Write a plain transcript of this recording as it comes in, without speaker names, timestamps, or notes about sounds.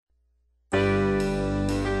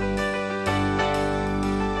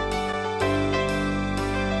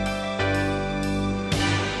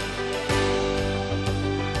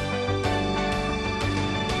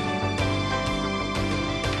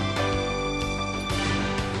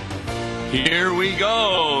Here we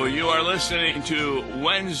go. You are listening to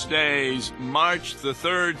Wednesday's March the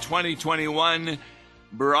 3rd, 2021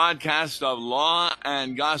 broadcast of Law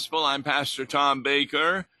and Gospel. I'm Pastor Tom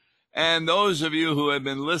Baker. And those of you who have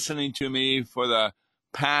been listening to me for the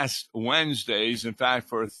past Wednesdays, in fact,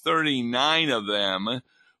 for 39 of them,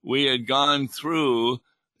 we had gone through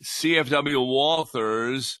CFW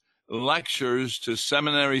Walther's lectures to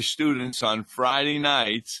seminary students on Friday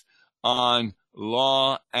nights on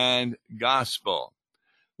Law and Gospel.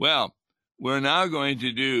 Well, we're now going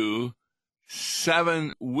to do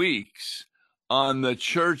 7 weeks on the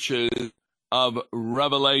churches of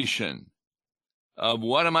Revelation.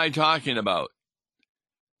 What am I talking about?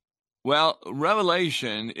 Well,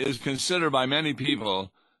 Revelation is considered by many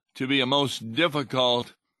people to be a most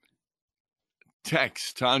difficult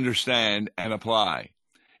text to understand and apply.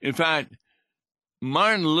 In fact,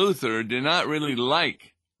 Martin Luther did not really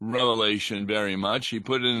like Revelation very much. He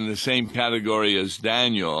put it in the same category as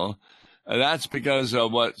Daniel. That's because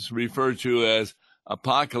of what's referred to as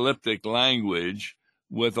apocalyptic language,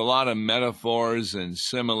 with a lot of metaphors and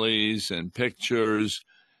similes and pictures,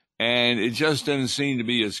 and it just didn't seem to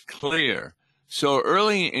be as clear. So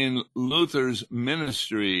early in Luther's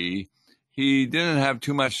ministry, he didn't have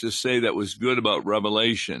too much to say that was good about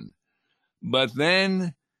Revelation. But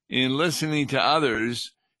then, in listening to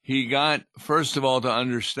others, he got, first of all, to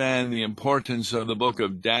understand the importance of the book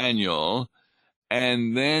of Daniel,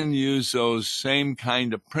 and then use those same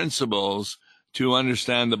kind of principles to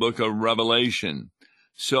understand the book of Revelation.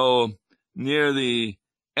 So near the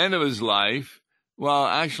end of his life, well,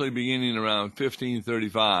 actually beginning around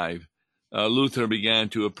 1535, Luther began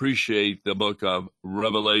to appreciate the book of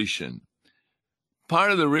Revelation.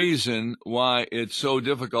 Part of the reason why it's so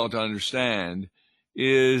difficult to understand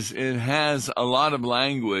is it has a lot of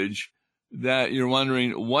language that you're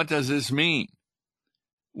wondering, what does this mean?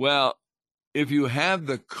 Well, if you have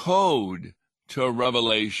the code to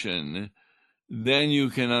Revelation, then you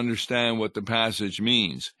can understand what the passage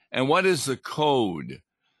means. And what is the code?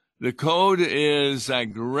 The code is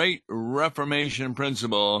that great Reformation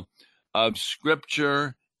principle of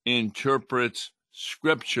Scripture interprets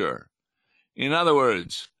Scripture. In other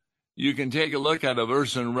words, you can take a look at a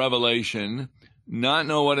verse in Revelation, not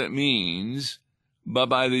know what it means, but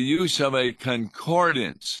by the use of a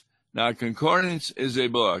concordance. Now, concordance is a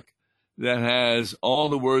book that has all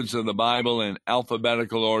the words of the Bible in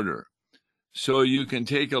alphabetical order. So you can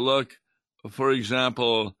take a look, for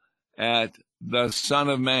example, at the Son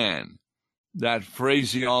of Man, that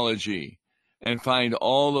phraseology, and find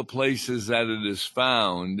all the places that it is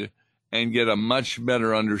found and get a much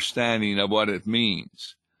better understanding of what it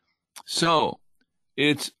means. So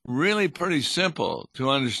it's really pretty simple to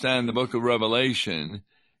understand the book of Revelation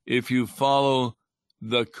if you follow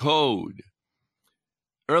the code.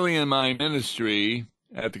 Early in my ministry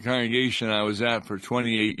at the congregation I was at for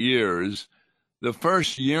 28 years, the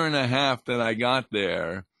first year and a half that I got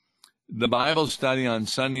there, the Bible study on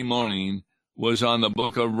Sunday morning was on the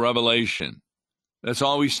book of Revelation. That's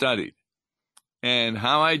all we studied. And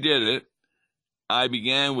how I did it, I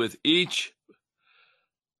began with each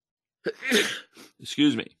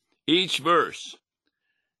verse.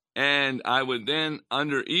 And I would then,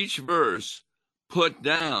 under each verse, put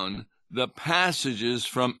down the passages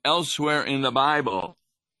from elsewhere in the Bible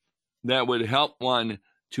that would help one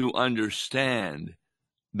to understand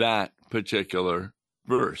that particular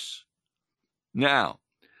verse. Now,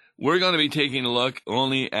 we're going to be taking a look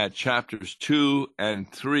only at chapters 2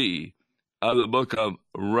 and 3 of the book of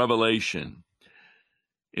Revelation.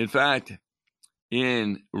 In fact,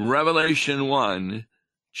 in Revelation 1,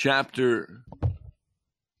 chapter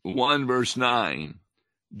 1, verse 9,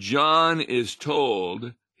 John is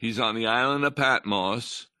told he's on the island of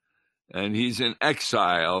Patmos, and he's in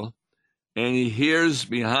exile, and he hears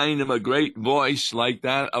behind him a great voice like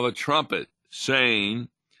that of a trumpet saying,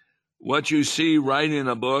 "What you see, write in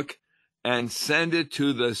a book and send it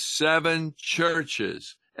to the 7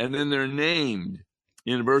 churches." And then they're named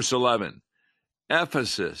in verse 11.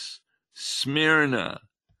 Ephesus, Smyrna,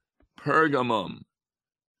 Pergamum,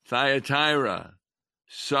 Thyatira,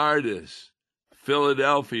 Sardis,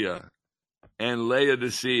 Philadelphia, and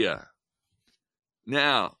Laodicea.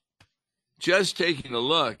 Now, just taking a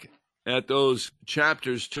look at those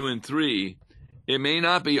chapters 2 and 3, it may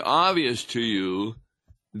not be obvious to you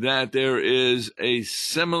that there is a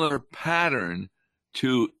similar pattern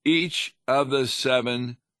to each of the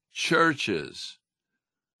 7 churches.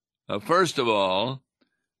 First of all,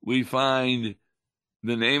 we find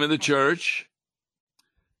the name of the church,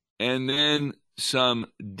 and then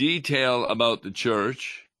some detail about the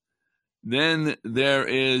church. Then there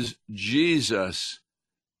is Jesus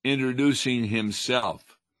introducing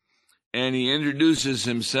himself. And he introduces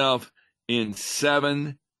himself in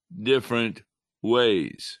 7 different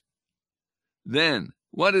ways. Then,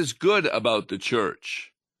 what is good about the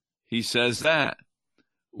church? He says that.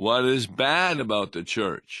 What is bad about the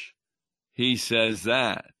church? He says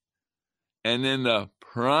that. And then the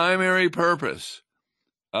primary purpose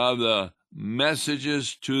of the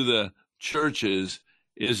messages to the churches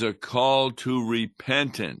is a call to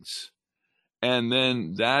repentance. And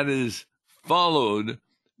then that is followed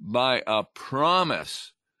by a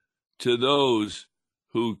promise to those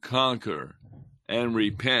who conquer and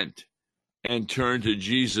repent and turn to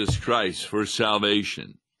Jesus Christ for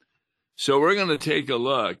salvation. So we're going to take a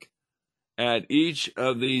look at each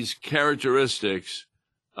of these characteristics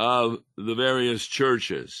of the various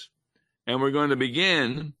churches. And we're going to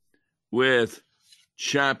begin with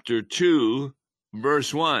chapter 2,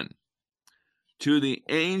 verse 1. To the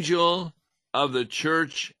angel of the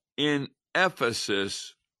church in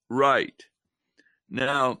Ephesus write.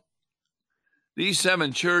 Now, these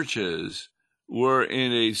 7 churches were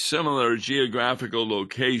in a similar geographical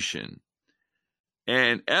location,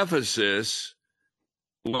 and Ephesus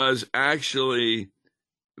was actually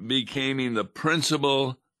becoming the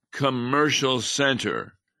principal commercial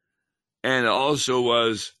center, and also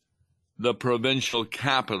was the provincial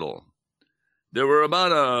capital. There were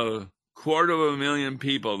about 250,000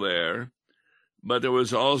 people there, but there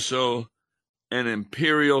was also an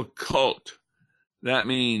imperial cult. That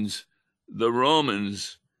means the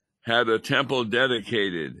Romans had a temple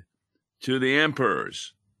dedicated to the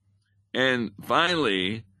emperors. And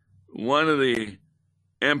finally, one of the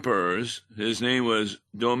emperors, his name was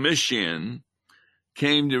Domitian,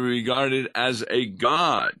 came to be regarded as a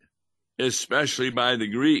god, especially by the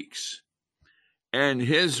Greeks. And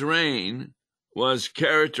his reign was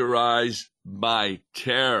characterized by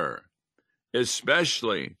terror,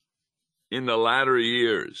 especially in the latter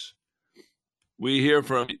years. We hear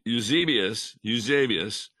from Eusebius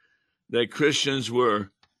that Christians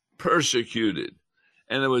were persecuted.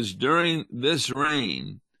 And it was during this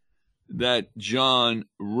reign that John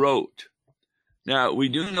wrote. Now, we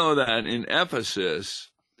do know that in Ephesus,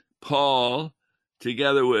 Paul,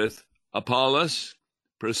 together with Apollos,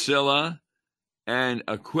 Priscilla, and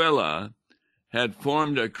Aquila, had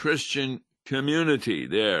formed a Christian community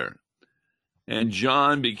there. And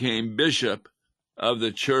John became bishop of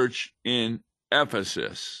the church in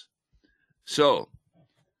Ephesus. So,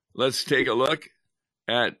 let's take a look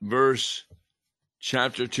at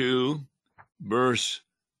chapter 2, verse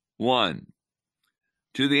 1.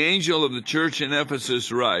 To the angel of the church in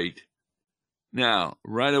Ephesus write. Now,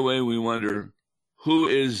 right away we wonder, who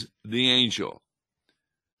is the angel?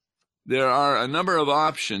 There are a number of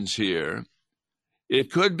options here.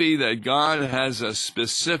 It could be that God has a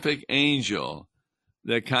specific angel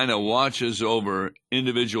that kind of watches over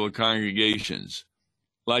individual congregations,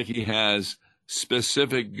 like he has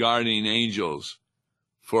specific guardian angels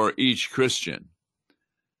for each Christian.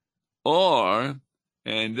 Or,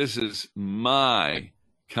 and this is my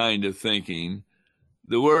kind of thinking,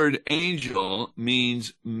 the word angel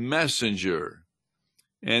means messenger.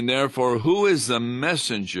 And therefore, who is the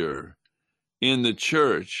messenger in the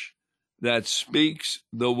church that speaks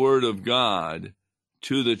the word of God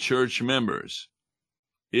to the church members?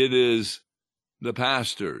 It is the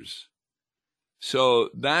pastors. So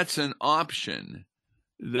that's an option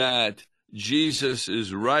that Jesus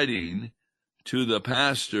is writing to the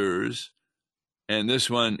pastors, and this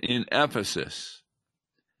one in Ephesus.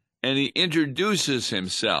 And he introduces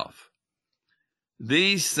himself.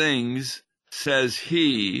 These things says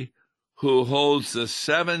he who holds the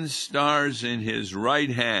 7 stars in his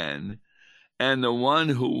right hand, and the one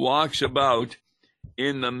who walks about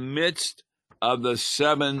in the midst of the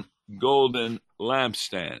 7 golden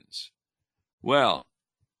lampstands. Well,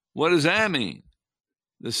 what does that mean?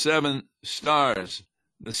 The 7 stars,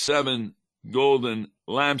 the 7 golden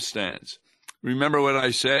lampstands. Remember what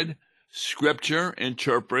I said? Scripture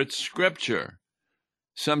interprets Scripture.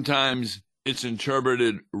 Sometimes it's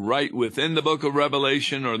interpreted right within the book of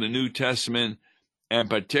Revelation or the New Testament, and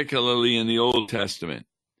particularly in the Old Testament.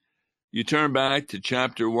 You turn back to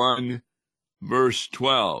chapter 1, verse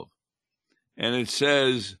 12, and it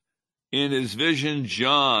says, in his vision,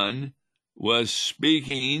 John was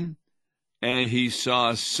speaking, and he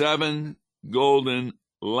saw 7 golden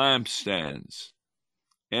lampstands,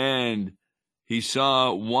 and he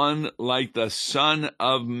saw one like the Son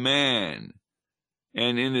of Man,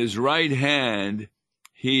 and in his right hand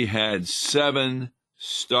he had 7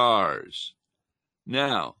 stars.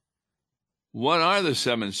 Now, what are the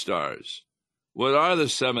 7 stars? What are the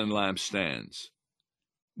 7 lampstands?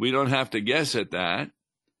 We don't have to guess at that.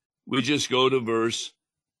 we just go to verse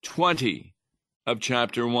 20 of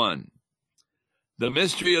chapter 1. The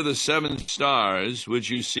mystery of the 7 stars, which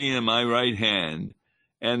you see in my right hand,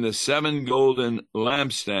 and the 7 golden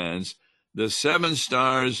lampstands. The 7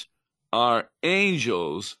 stars are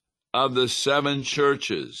angels of the 7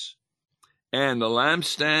 churches, and the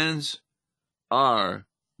lampstands are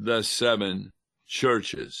the 7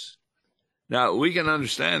 churches. Now, we can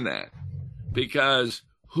understand that because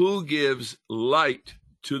who gives light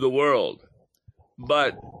to the world?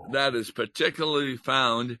 But that is particularly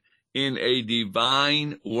found in a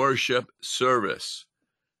divine worship service.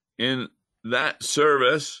 In that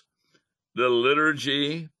service, the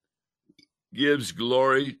liturgy gives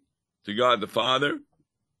glory to God the Father,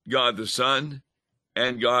 God the Son,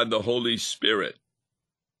 and God the Holy Spirit.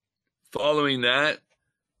 Following that,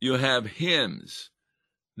 you have hymns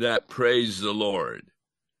that praise the Lord.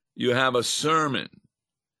 You have a sermon.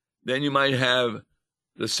 Then you might have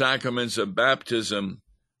the sacraments of baptism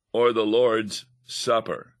or the Lord's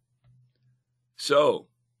Supper. So,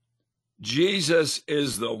 Jesus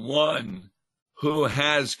is the one who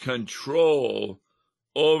has control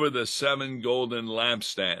over the 7 golden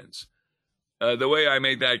lampstands. The way I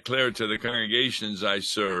make that clear to the congregations I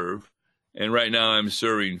serve, and right now I'm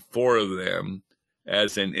serving 4 of them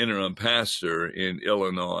as an interim pastor in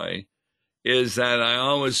Illinois, is that I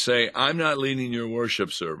always say, I'm not leading your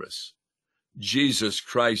worship service. Jesus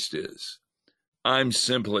Christ is. I'm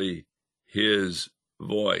simply his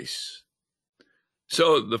voice.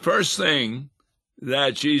 So the first thing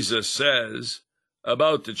that Jesus says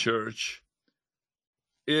about the church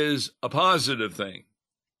is a positive thing.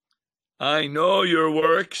 I know your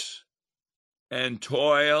works and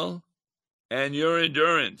toil and your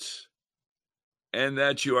endurance, and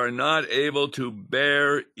that you are not able to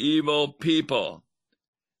bear evil people,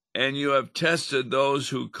 and you have tested those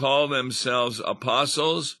who call themselves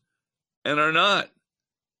apostles and are not,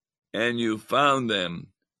 and you found them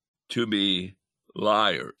to be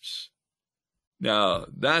liars. Now,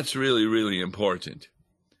 that's really, really important.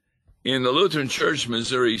 In the Lutheran Church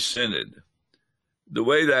Missouri Synod, the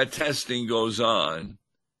way that testing goes on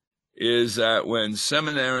is that when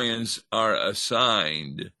seminarians are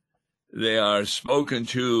assigned, they are spoken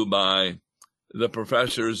to by the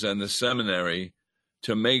professors and the seminary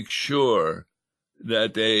to make sure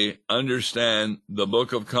that they understand the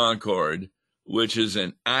Book of Concord, which is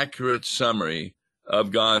an accurate summary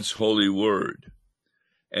of God's holy word.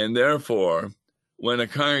 And therefore, when a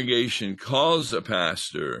congregation calls a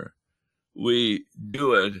pastor, we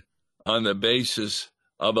do it on the basis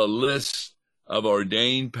of a list of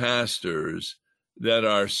ordained pastors that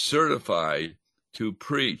are certified to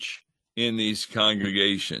preach in these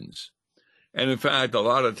congregations. And in fact, a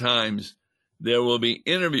lot of times there will be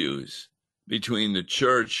interviews between the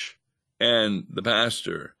church and the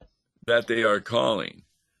pastor that they are calling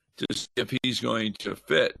to see if he's going to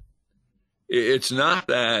fit. It's not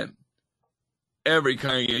that every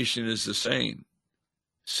congregation is the same.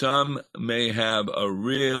 Some may have a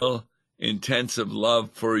real intensive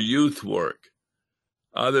love for youth work.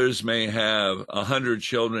 Others may have 100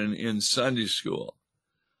 children in Sunday school.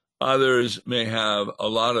 Others may have a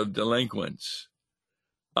lot of delinquents.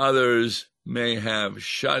 Others may have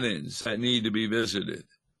shut-ins that need to be visited.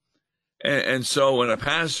 And so when a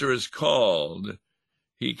pastor is called,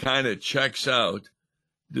 he kind of checks out,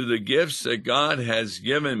 do the gifts that God has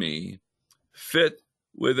given me fit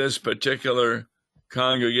with this particular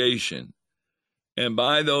congregation? And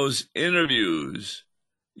by those interviews,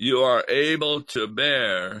 you are able to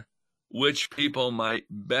bear which people might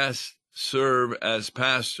best serve as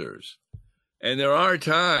pastors. And there are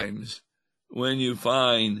times when you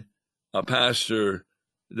find a pastor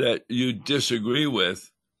that you disagree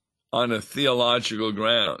with on a theological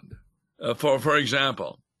ground. For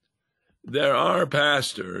example, there are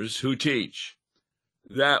pastors who teach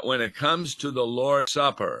that when it comes to the Lord's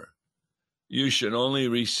Supper, you should only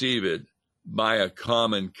receive it by a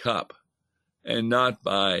common cup and not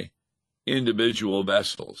by individual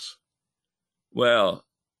vessels. Well,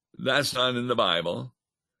 that's not in the Bible.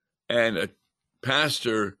 And a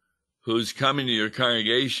pastor who's coming to your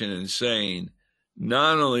congregation and saying,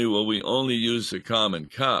 not only will we only use the common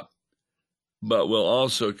cup, but we'll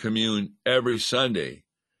also commune every Sunday.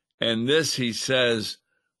 And this, he says,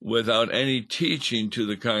 without any teaching to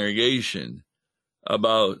the congregation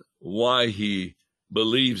about why he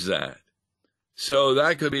believes that. So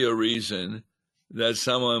that could be a reason that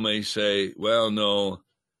someone may say, well, no,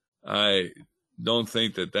 I don't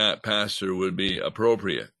think that pastor would be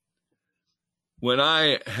appropriate. When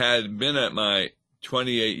I had been at my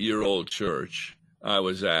 28-year-old church I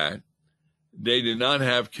was at, they did not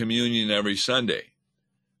have communion every Sunday.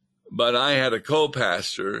 But I had a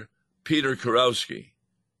co-pastor, Peter Kurowski,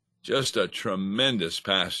 just a tremendous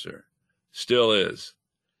pastor, still is.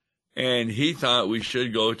 And he thought we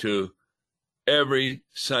should go to every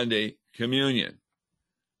Sunday communion.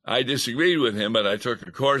 I disagreed with him, but I took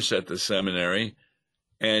a course at the seminary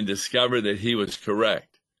and discovered that he was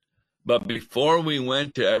correct. But before we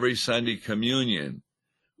went to every Sunday communion,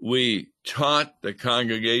 we taught the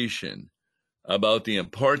congregation about the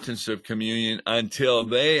importance of communion until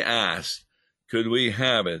they asked, could we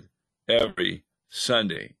have it every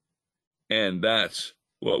Sunday? And that's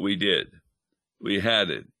what we did. We had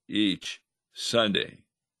it each Sunday.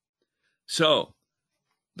 So,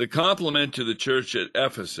 the compliment to the church at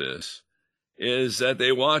Ephesus is that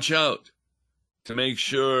they watch out to make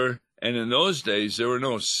sure, and in those days there were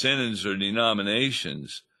no synods or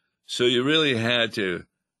denominations, so you really had to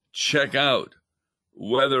check out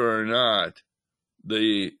whether or not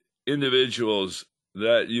the individuals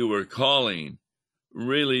that you were calling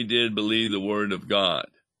really did believe the Word of God.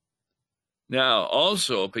 Now,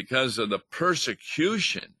 also, because of the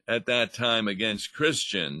persecution at that time against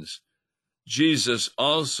Christians, Jesus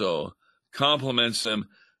also compliments them.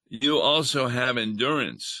 You also have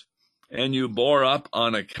endurance, and you bore up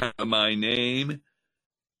on account of my name,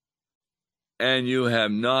 and you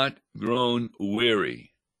have not grown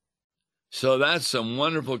weary. So that's some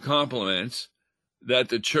wonderful compliments that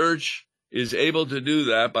the church is able to do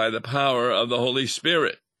that by the power of the Holy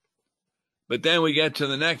Spirit. But then we get to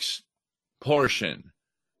the next portion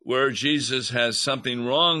where Jesus has something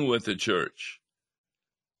wrong with the church.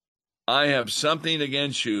 I have something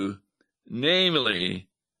against you, namely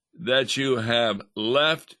that you have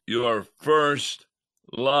left your first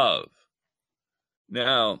love.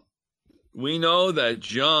 Now, we know that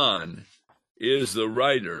John is the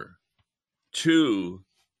writer to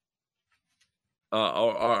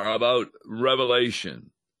or about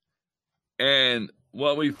Revelation. And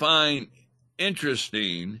what we find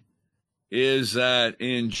interesting is that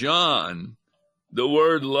in John, the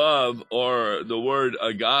word love or the word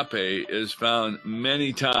agape is found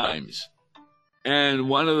many times. And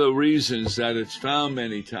one of the reasons that it's found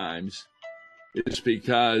many times is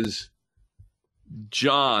because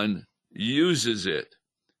John uses it.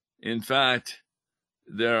 In fact,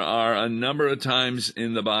 there are a number of times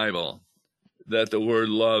in the Bible that the word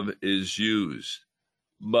love is used,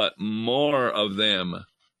 but more of them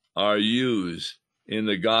are used in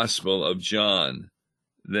the Gospel of John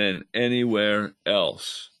than anywhere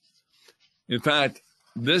else. In fact,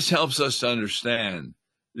 this helps us to understand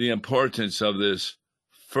the importance of this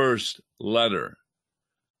first letter,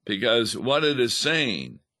 because what it is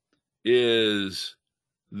saying is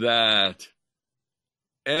that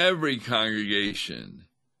every congregation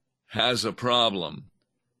has a problem,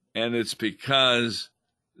 and it's because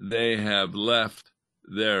they have left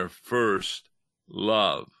their first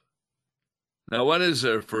love. Now, what is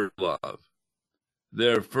their first love?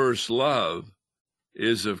 Their first love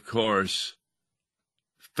is, of course,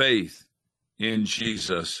 faith in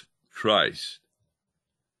Jesus Christ.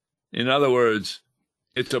 In other words,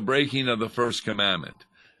 it's a breaking of the first commandment.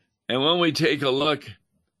 And when we take a look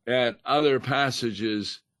at other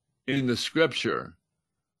passages in the Scripture,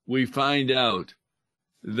 we find out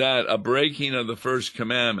that a breaking of the first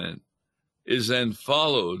commandment is then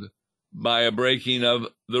followed by a breaking of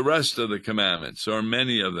the rest of the commandments, or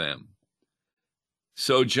many of them.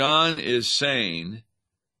 So John is saying,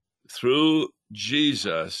 through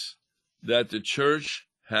Jesus, that the church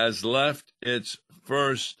has left its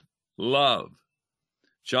first love.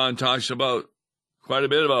 John talks about quite a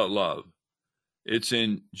bit about love. It's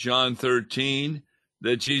in John 13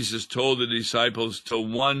 that Jesus told the disciples to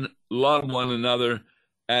love one another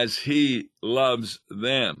as he loves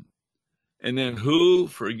them. And then who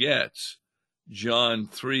forgets John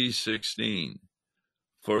 3:16?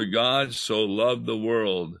 For God so loved the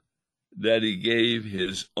world that he gave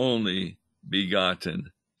his only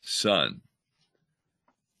begotten Son.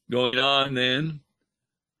 Going on then,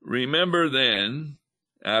 remember then,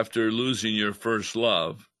 after losing your first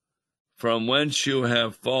love, from whence you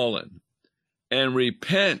have fallen, and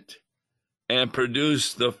repent and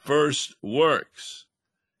produce the first works.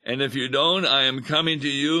 And if you don't, I am coming to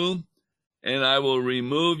you, and I will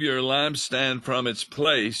remove your lampstand from its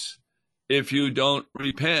place if you don't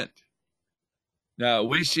repent. Now,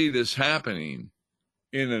 we see this happening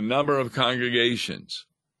in a number of congregations.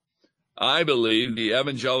 I believe the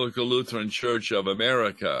Evangelical Lutheran Church of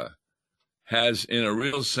America has, in a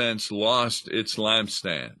real sense, lost its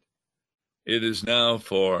lampstand. It is now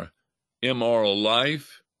for immoral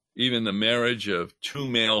life, even the marriage of two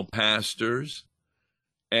male pastors,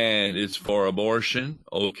 and it's for abortion,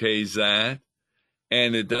 okays that,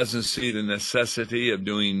 and it doesn't see the necessity of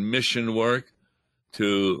doing mission work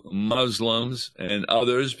to Muslims and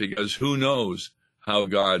others, because who knows how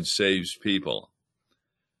God saves people.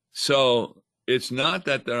 So it's not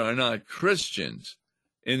that there are not Christians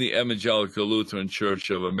in the Evangelical Lutheran Church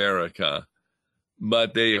of America,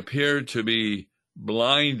 but they appear to be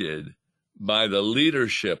blinded by the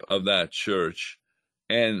leadership of that church,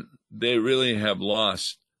 and they really have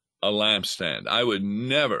lost a lampstand. I would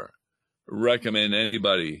never recommend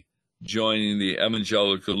anybody joining the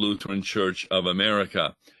Evangelical Lutheran Church of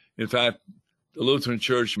America. In fact, the Lutheran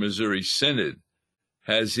Church Missouri Synod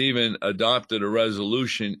has even adopted a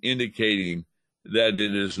resolution indicating that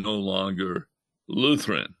it is no longer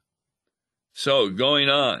Lutheran. So, going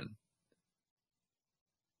on.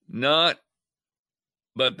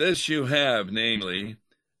 But this you have, namely,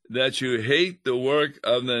 that you hate the work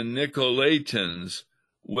of the Nicolaitans,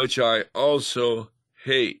 which I also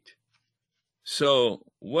hate. So,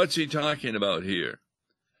 what's he talking about here?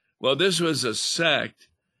 Well, this was a sect,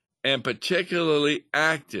 and particularly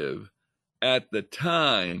active at the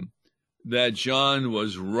time that John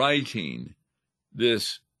was writing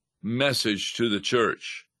this message to the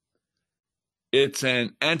church. It's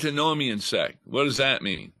an antinomian sect. What does that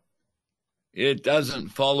mean? It doesn't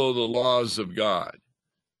follow the laws of God.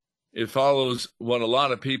 It follows what a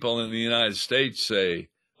lot of people in the United States say,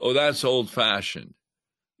 oh, that's old-fashioned.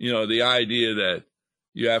 You know, the idea that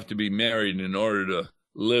you have to be married in order to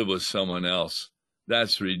live with someone else.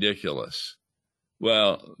 That's ridiculous.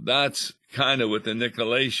 Well, that's kind of with the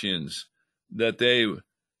Nicolaitans, that they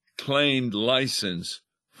claimed license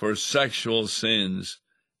for sexual sins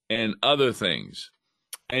and other things.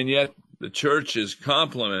 And yet the church is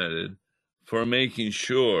complimented for making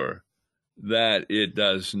sure that it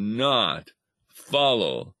does not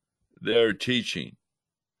follow their teaching.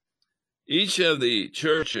 Each of the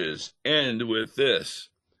churches end with this: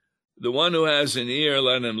 the one who has an ear,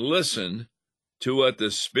 let him listen to what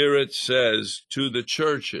the Spirit says to the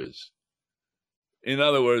churches. In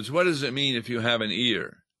other words, what does it mean if you have an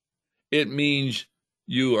ear? It means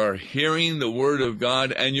you are hearing the Word of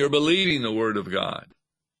God and you're believing the Word of God.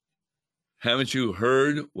 Haven't you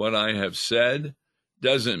heard what I have said?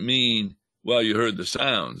 Doesn't mean, well, you heard the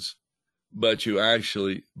sounds, but you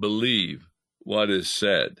actually believe what is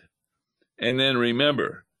said. And then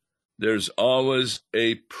remember, there's always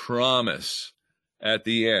a promise at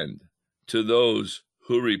the end to those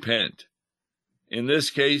who repent. In this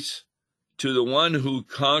case, to the one who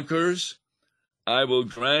conquers, I will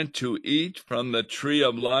grant to eat from the tree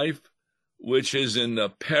of life, which is in the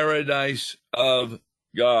paradise of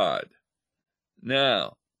God.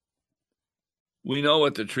 Now, we know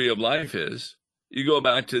what the tree of life is. You go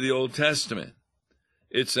back to the Old Testament.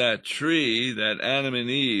 It's that tree that Adam and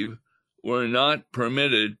Eve were not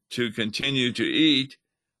permitted to continue to eat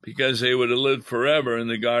because they would have lived forever in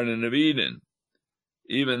the Garden of Eden,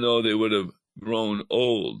 even though they would have grown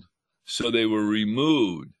old. So they were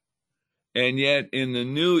removed. And yet in the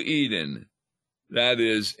new Eden, that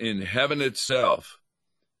is in heaven itself,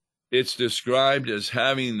 it's described as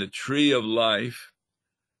having the tree of life,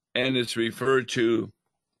 and it's referred to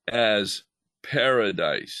as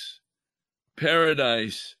paradise.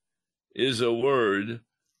 Paradise is a word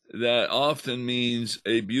that often means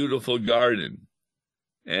a beautiful garden,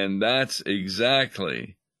 and that's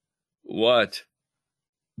exactly what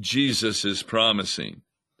Jesus is promising.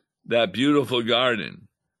 That beautiful garden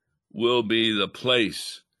will be the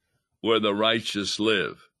place where the righteous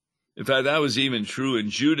live. In fact, that was even true in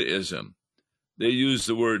Judaism. They used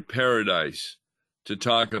the word paradise to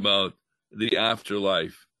talk about the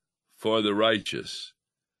afterlife for the righteous.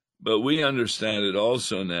 But we understand it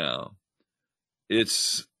also now. It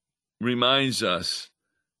reminds us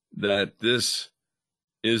that this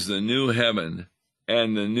is the new heaven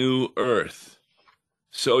and the new earth.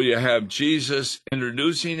 So you have Jesus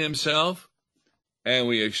introducing himself, and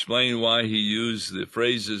we explain why he used the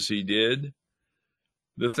phrases he did.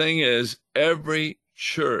 The thing is, every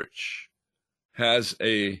church has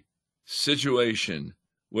a situation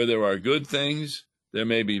where there are good things, there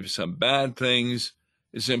may be some bad things.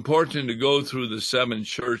 It's important to go through the 7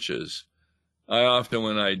 churches. I often,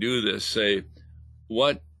 when I do this, say,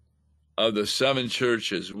 what of the 7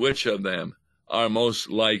 churches, which of them are most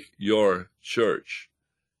like your church?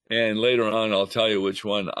 And later on, I'll tell you which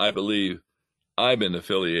one I believe I've been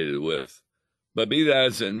affiliated with. But be that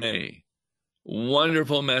as it may,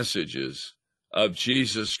 wonderful messages of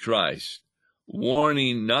Jesus Christ,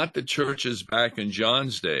 warning not the churches back in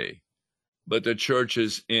John's day, but the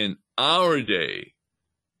churches in our day.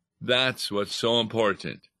 That's what's so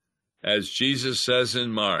important. As Jesus says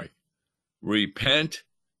in Mark, repent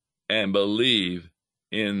and believe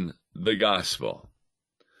in the gospel.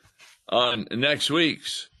 On next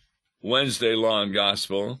week's Wednesday Law and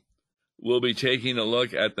Gospel, we'll be taking a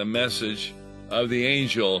look at the message of the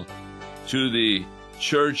angel to the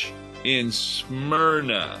church in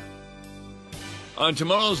Smyrna. On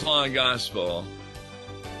tomorrow's Law and Gospel,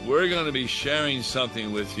 we're going to be sharing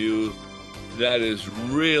something with you that is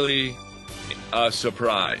really a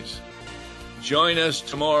surprise. Join us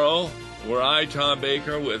tomorrow, where I, Tom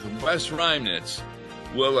Baker, with Wes Reimnitz,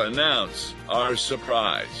 will announce our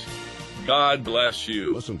surprise. God bless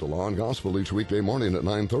you. Listen to Law and Gospel each weekday morning at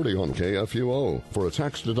 9:30 on KFUO. For a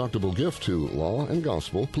tax-deductible gift to Law and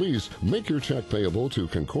Gospel, please make your check payable to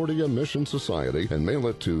Concordia Mission Society and mail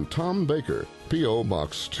it to Tom Baker, P.O.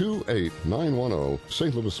 Box 28910,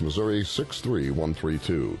 St. Louis, Missouri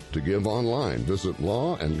 63132. To give online, visit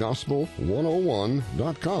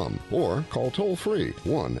lawandgospel101.com or call toll-free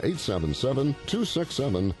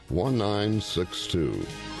 1-877-267-1962.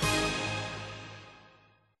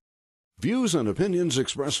 Views and opinions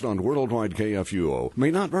expressed on Worldwide KFUO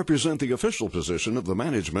may not represent the official position of the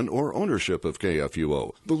management or ownership of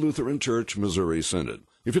KFUO, the Lutheran Church Missouri Synod.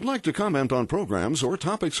 If you'd like to comment on programs or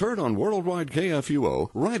topics heard on Worldwide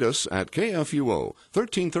KFUO, write us at KFUO,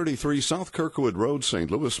 1333 South Kirkwood Road,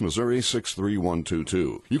 St. Louis, Missouri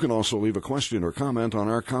 63122. You can also leave a question or comment on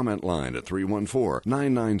our comment line at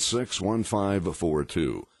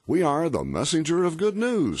 314-996-1542. We are the messenger of good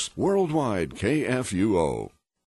news, Worldwide KFUO.